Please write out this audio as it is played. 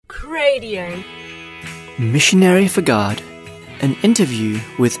Cradio. Missionary for God, an interview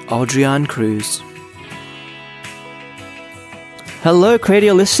with Aldrian Cruz. Hello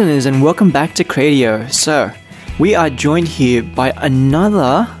Cradio listeners and welcome back to Cradio. So, we are joined here by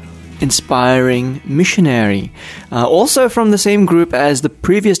another inspiring missionary, also from the same group as the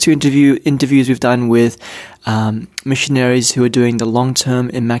previous two interviews we've done with missionaries who are doing the long-term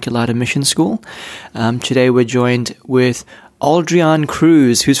Immaculata Mission School. Today we're joined with Aldrian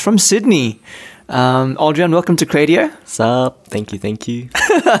Cruz, who's from Sydney. Aldrian, welcome to Cradio. Sup? Thank you.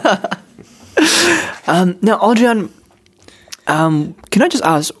 Now, Aldrian, can I just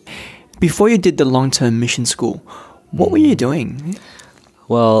ask, before you did the long-term mission school, what were you doing?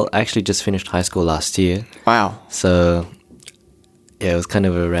 Well, I actually just finished high school last year. Wow. So, yeah, it was kind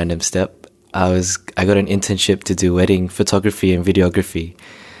of a random step. I got an internship to do wedding photography and videography.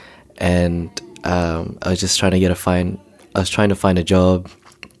 And I was just trying to find a job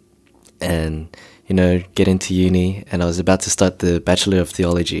and, get into uni. And I was about to start the Bachelor of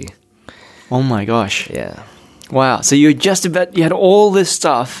Theology. Oh my gosh. Yeah. Wow. So you had all this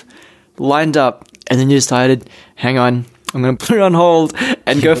stuff lined up and then you decided, hang on, I'm going to put it on hold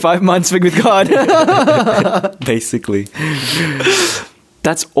and go 5 months with God. Basically.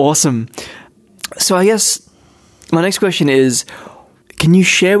 That's awesome. So I guess my next question is, can you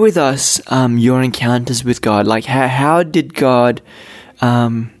share with us your encounters with God? Like how did God,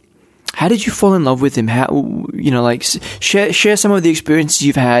 how did you fall in love with Him? Share some of the experiences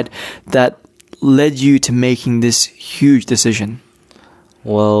you've had that led you to making this huge decision.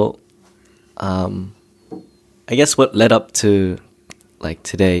 Well, I guess what led up to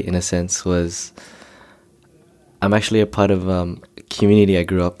today, in a sense, was I'm actually a part of a community I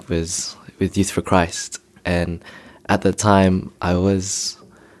grew up with Youth for Christ. And at the time, I was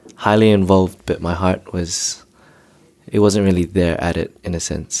highly involved, but my heart wasn't really there at it, in a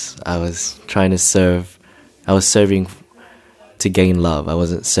sense. I was trying to serve. I was serving to gain love. I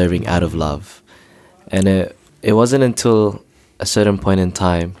wasn't serving out of love. And it wasn't until a certain point in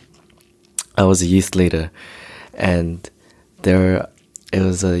time, I was a youth leader, and it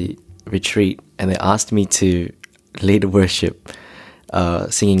was a retreat, and they asked me to lead worship,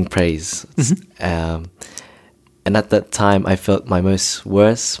 singing praise. Mm-hmm. And at that time, I felt my most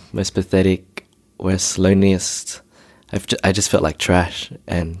pathetic, loneliest. I just felt like trash,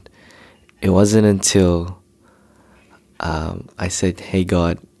 and it wasn't until I said, "Hey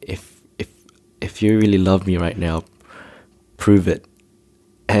God, if you really love me right now, prove it."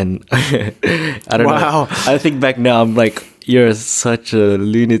 And I don't know. I think back now, I'm like, you're such a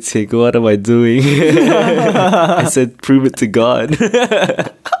lunatic. What am I doing? I said, prove it to God.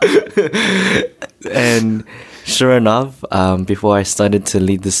 And sure enough, before I started to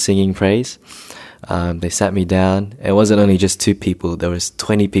lead the singing praise, they sat me down. It wasn't only just 2 people. There was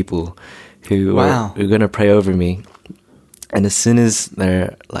 20 people who were going to pray over me. And as soon as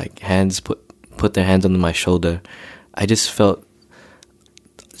their hands put their hands on my shoulder, I just felt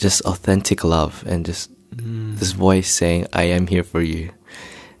just authentic love and just this voice saying, I am here for you.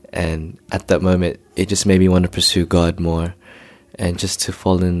 And at that moment, it just made me want to pursue God more and just to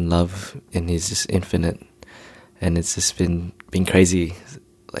fall in love in His just infinite. And it's just been crazy,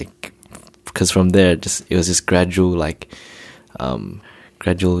 because from there, it was just gradual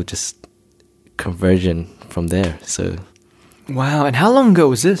just conversion from there. So, wow. And how long ago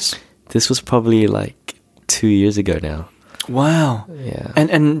was this? This was probably 2 years ago now. Wow. Yeah.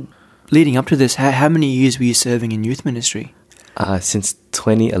 And leading up to this, how many years were you serving in youth ministry? Since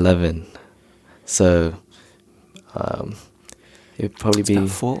 2011. So, it'd probably be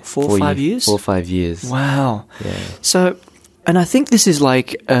four or 5 years? 4 or 5 years. Wow. Yeah. So, and I think this is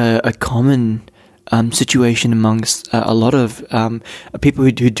a common situation amongst a lot of people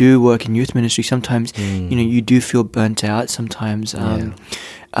who do work in youth ministry. Sometimes, you do feel burnt out. Sometimes,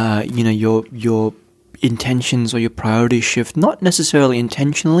 your intentions or your priorities shift, not necessarily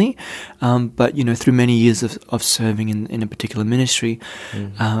intentionally, but through many years of serving in a particular ministry,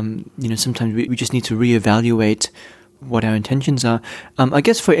 sometimes we just need to reevaluate what our intentions are. I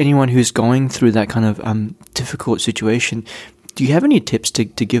guess for anyone who's going through that kind of difficult situation, do you have any tips to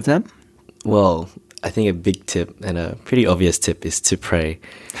give them? Well, I think a big tip and a pretty obvious tip is to pray.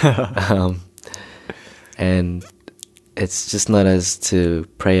 And it's just not as to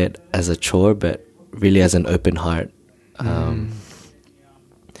pray it as a chore, but really as an open heart.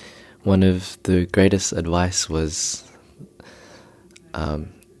 One of the greatest advice was, it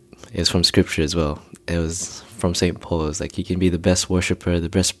was from Scripture as well. It was from St. Paul. It was you can be the best worshiper, you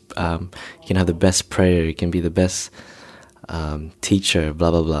can have the best prayer, you can be the best teacher,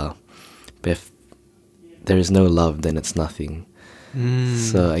 blah, blah, blah. But if there is no love, then it's nothing.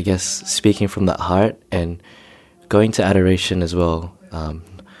 So I guess speaking from that heart and going to adoration as well,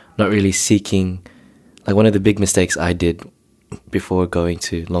 not really seeking, like one of the big mistakes I did before going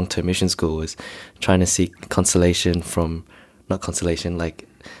to long-term mission school was trying to seek consolation from, not consolation, like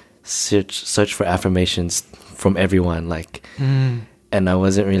search for affirmations from everyone, like, and I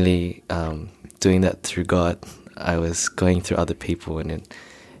wasn't really doing that through God. I was going through other people, and then,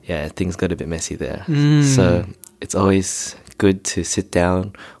 yeah, things got a bit messy there. So it's always good to sit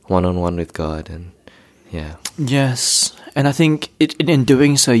down one-on-one with God, and yeah. Yes, and I think in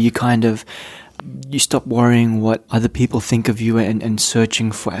doing so, you stop worrying what other people think of you and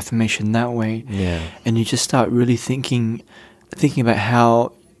searching for affirmation that way. Yeah. And you just start really thinking about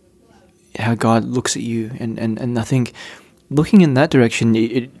how God looks at you, and I think looking in that direction,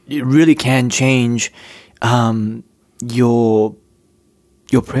 it really can change your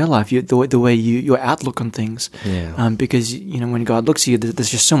prayer life, the way your outlook on things. Yeah. Because when God looks at you,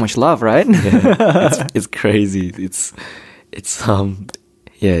 there's just so much love, right? Yeah. It's crazy. It's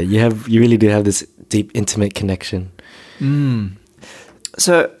yeah. You really do have this deep, intimate connection.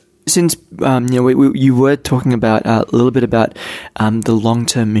 So since you were talking about a little bit about the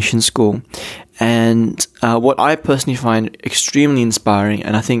long-term mission school, and what I personally find extremely inspiring,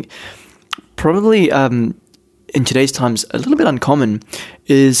 and I think probably in today's times a little bit uncommon,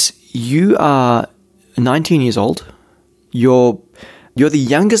 is you are 19 years old. You're the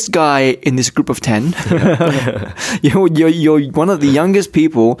youngest guy in this group of 10. You're one of the youngest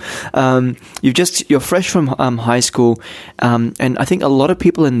people. You're fresh from high school, and I think a lot of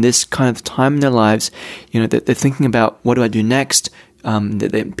people in this kind of time in their lives, they're thinking about, what do I do next?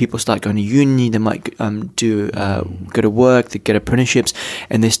 People start going to uni. They might go to work, they get apprenticeships,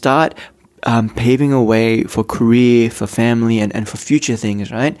 and they start paving a way for career, for family, and for future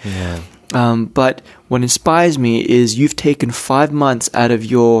things, right? Yeah. But what inspires me is you've taken 5 months out of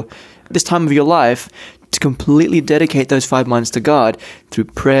this time of your life to completely dedicate those 5 months to God through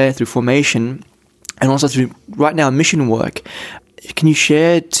prayer, through formation, and also through, right now, mission work. Can you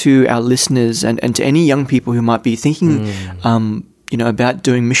share to our listeners and to any young people who might be thinking, about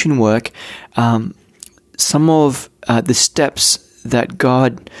doing mission work, some of the steps that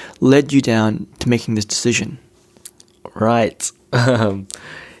God led you down to making this decision? Right.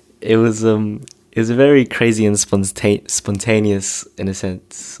 It was a very crazy and spontaneous, in a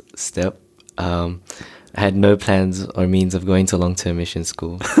sense, step. I had no plans or means of going to long-term mission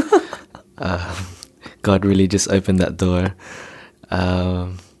school. God really just opened that door.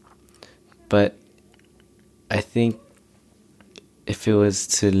 But I think if it was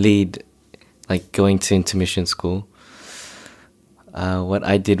to lead, like going into mission school, what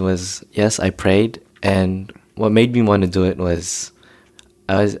I did was, yes, I prayed, and what made me want to do it was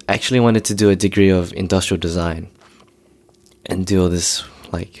I actually wanted to do a degree of industrial design and do all this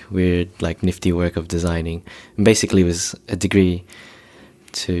like weird, like nifty work of designing. And basically it was a degree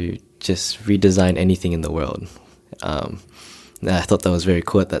to just redesign anything in the world. I thought that was very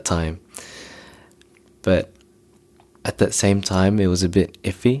cool at that time. But at that same time, it was a bit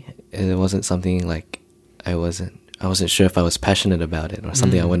iffy. It wasn't something like I wasn't sure if I was passionate about it or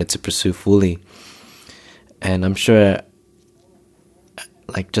something I wanted to pursue fully. And I'm sure,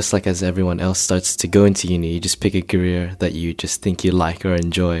 like just like as everyone else starts to go into uni, you just pick a career that you just think you like or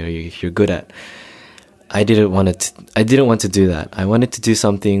enjoy or you're good at. I didn't want to do that. I wanted to do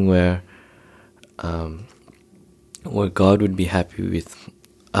something where God would be happy with,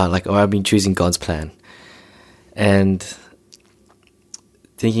 or I've been choosing God's plan. And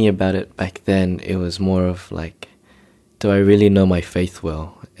thinking about it back then, it was more of like, do I really know my faith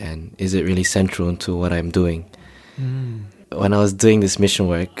well? And is it really central into what I'm doing? When I was doing this mission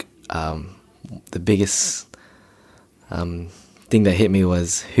work, the biggest thing that hit me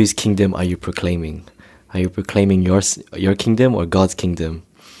was, whose kingdom are you proclaiming? Are you proclaiming your kingdom or God's kingdom?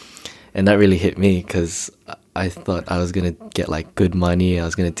 And that really hit me because I thought I was going to get like good money. I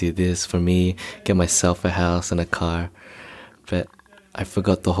was going to do this for me, get myself a house and a car. But I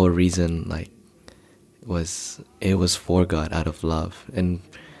forgot the whole reason, like, it was for God, out of love. And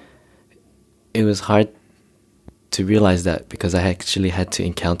it was hard to realize that because I actually had to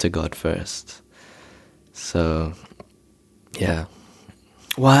encounter God first. So, yeah.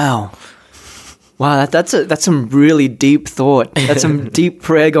 Wow, that's some really deep thought. That's some deep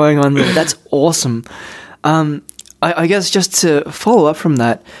prayer going on there. That's awesome. I guess just to follow up from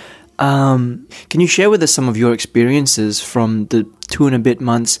that, can you share with us some of your experiences from the 2 and a bit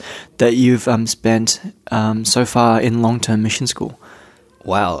months that you've spent so far in long-term mission school?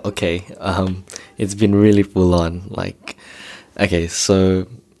 Wow, okay. It's been really full on. Like, okay, so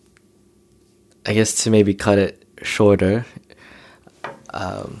I guess to maybe cut it shorter,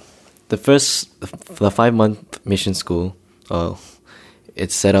 the 5-month mission school,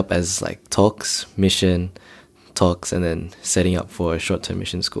 it's set up as like talks, mission, talks, and then setting up for a short-term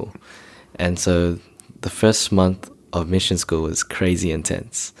mission school. And so the first month of mission school was crazy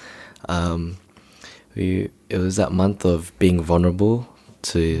intense. It was that month of being vulnerable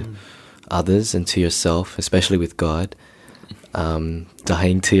to others and to yourself, especially with God.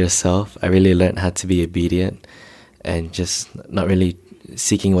 Dying to yourself. I really learned how to be obedient and just not really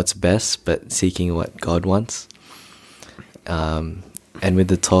seeking what's best, but seeking what God wants. And with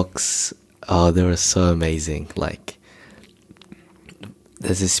the talks, they were so amazing. Like,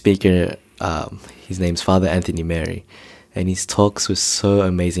 there's a speaker, his name's Father Anthony Mary, and his talks were so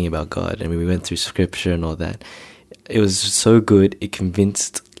amazing about God. And we went through scripture and all that. It was so good. It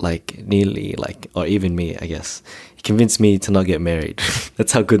convinced, like, nearly, like, or even me, I guess. It convinced me to not get married.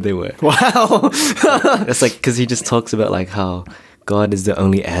 That's how good they were. Wow. It's like, because he just talks about, like, how God is the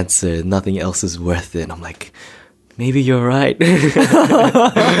only answer. Nothing else is worth it. And I'm like, maybe you're right.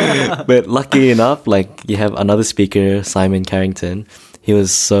 But lucky enough, like, you have another speaker, Simon Carrington. He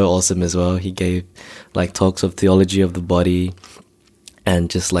was so awesome as well. He gave, like, talks of theology of the body and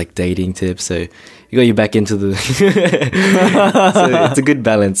just, like, dating tips. So you got you back into the... So it's a good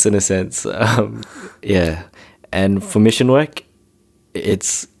balance in a sense. Yeah. And for mission work,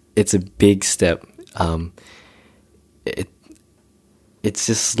 it's a big step. It's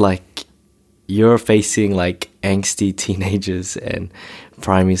just like you're facing like angsty teenagers and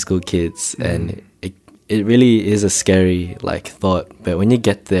primary school kids, and it really is a scary like thought. But when you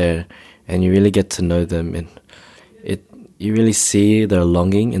get there and you really get to know them, and you really see their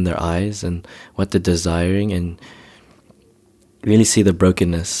longing in their eyes and what they're desiring, and really see the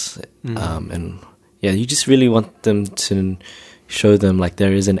brokenness. And yeah, you just really want them to show them like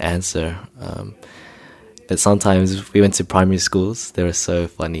there is an answer. But sometimes we went to primary schools. They were so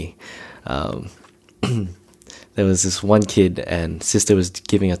funny. There was this one kid, and sister was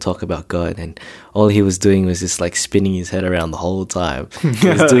giving a talk about God, and all he was doing was just like spinning his head around the whole time. He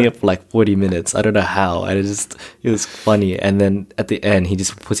was doing it for like 40 minutes. I don't know how. It was funny. And then at the end, he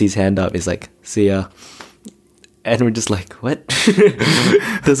just puts his hand up. He's like, "See ya." And we're just like, what?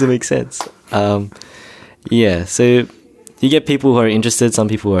 Doesn't make sense. Yeah, so you get people who are interested, some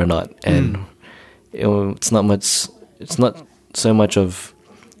people who are not. And it's not so much of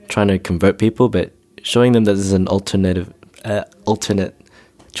trying to convert people, but showing them that there's an alternate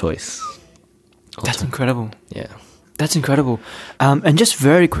choice. That's incredible. Yeah. That's incredible. And just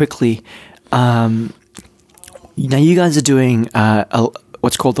very quickly, now you guys are doing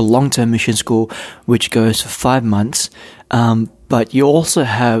what's called the long-term mission school, which goes for 5 months. But you also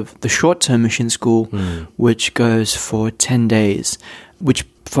have the short-term mission school, which goes for 10 days, which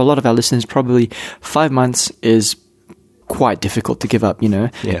for a lot of our listeners, probably 5 months is quite difficult to give up, you know.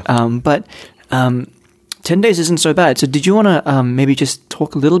 Yeah. But 10 days isn't so bad. So did you want to maybe just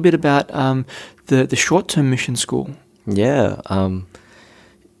talk a little bit about the short-term mission school? Yeah.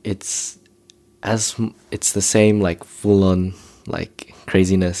 It's the same like full-on like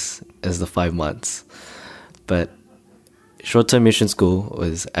craziness as the 5 months, but short-term mission school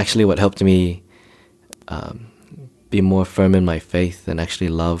was actually what helped me be more firm in my faith and actually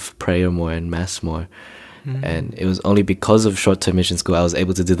love prayer more and mass more. And it was only because of short-term mission school I was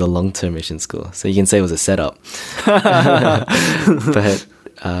able to do the long-term mission school. So you can say it was a setup. But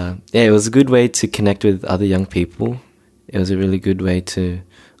yeah, it was a good way to connect with other young people. It was a really good way to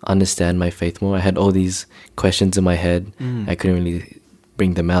understand my faith more. I had all these questions in my head. I couldn't really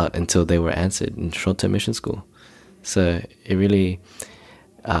bring them out until they were answered in short-term mission school. So it really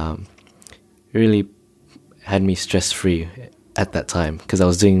had me stress-free at that time, because I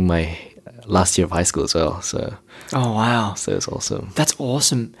was doing my last year of high school as well. So oh wow, so it's awesome. That's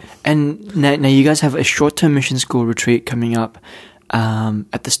awesome. And now you guys have a short-term mission school retreat coming up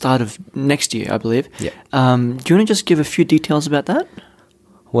at the start of next year, I believe. Yeah. Do you want to just give a few details about that?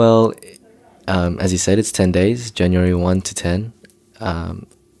 Well, as you said, it's 10 days, January 1 to 10.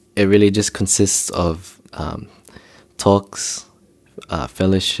 It really just consists of talks,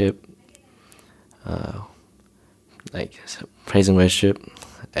 fellowship, like praise and worship.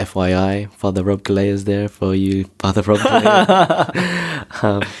 FYI, Father Rob Galea is there for you, Father Rob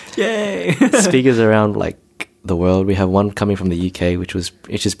Galea. Yay! Speakers around like the world. We have one coming from the UK, which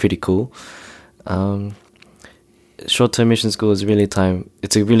is pretty cool. Short-term mission school is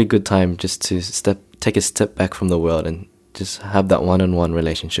it's a really good time just to take a step back from the world and just have that one-on-one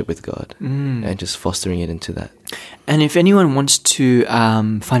relationship with God, and just fostering it into that. And if anyone wants to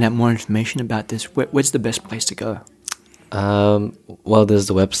find out more information about this, where's the best place to go? Well, there's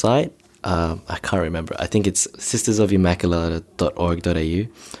the website, I can't remember. I think it's sistersofimmaculata.org.au.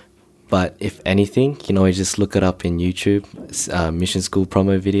 But if anything, you can always just look it up in YouTube, Mission School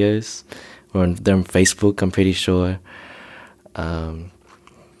promo videos, or they're on Facebook, I'm pretty sure.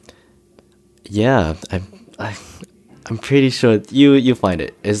 Yeah, I'm pretty sure you find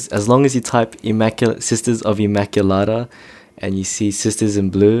it. As long as you type Sisters of Immaculata and you see Sisters in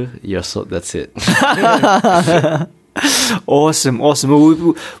Blue, that's it. Awesome.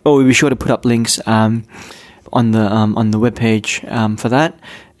 We'll be sure to put up links on the webpage for that.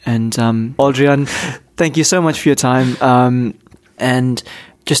 And Aldrian, thank you so much for your time. And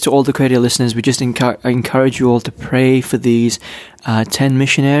just to all the Cradio listeners, we just encourage you all to pray for these 10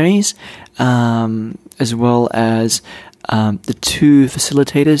 missionaries, as well as the 2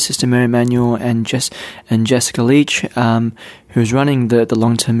 facilitators, Sister Mary Manuel and Jessica Leach, who's running the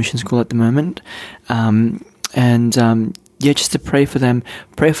long-term mission school at the moment. Just to pray for them,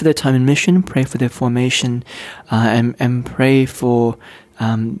 pray for their time in mission, pray for their formation, and pray for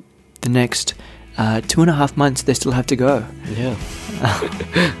the next 2.5 months they still have to go. Yeah.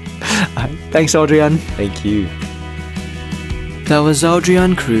 Thanks, Aldrian. Thank you. That was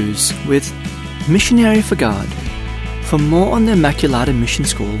Aldrian Cruz with Missionary for God. For more on the Immaculata Mission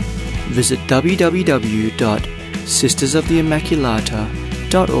School, visit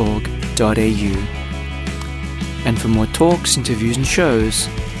www.sistersoftheimmaculata.org.au. And for more talks, interviews and shows,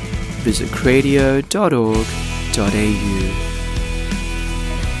 visit cradio.org.au.